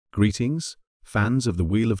Greetings, fans of the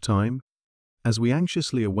Wheel of Time. As we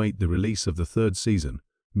anxiously await the release of the third season,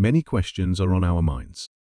 many questions are on our minds.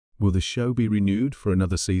 Will the show be renewed for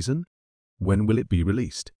another season? When will it be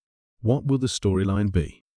released? What will the storyline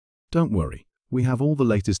be? Don't worry, we have all the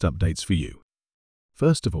latest updates for you.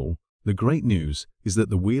 First of all, the great news is that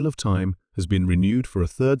the Wheel of Time has been renewed for a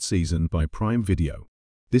third season by Prime Video.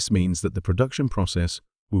 This means that the production process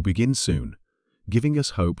will begin soon, giving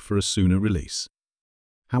us hope for a sooner release.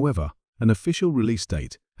 However, an official release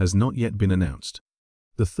date has not yet been announced.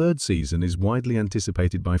 The third season is widely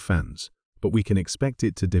anticipated by fans, but we can expect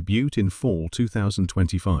it to debut in fall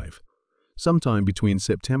 2025, sometime between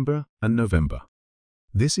September and November.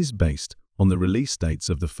 This is based on the release dates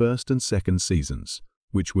of the first and second seasons,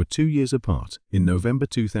 which were 2 years apart in November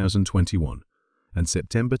 2021 and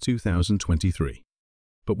September 2023.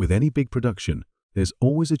 But with any big production, there's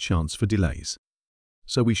always a chance for delays.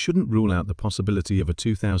 So we shouldn't rule out the possibility of a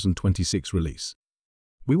 2026 release.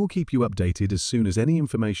 We will keep you updated as soon as any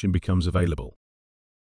information becomes available.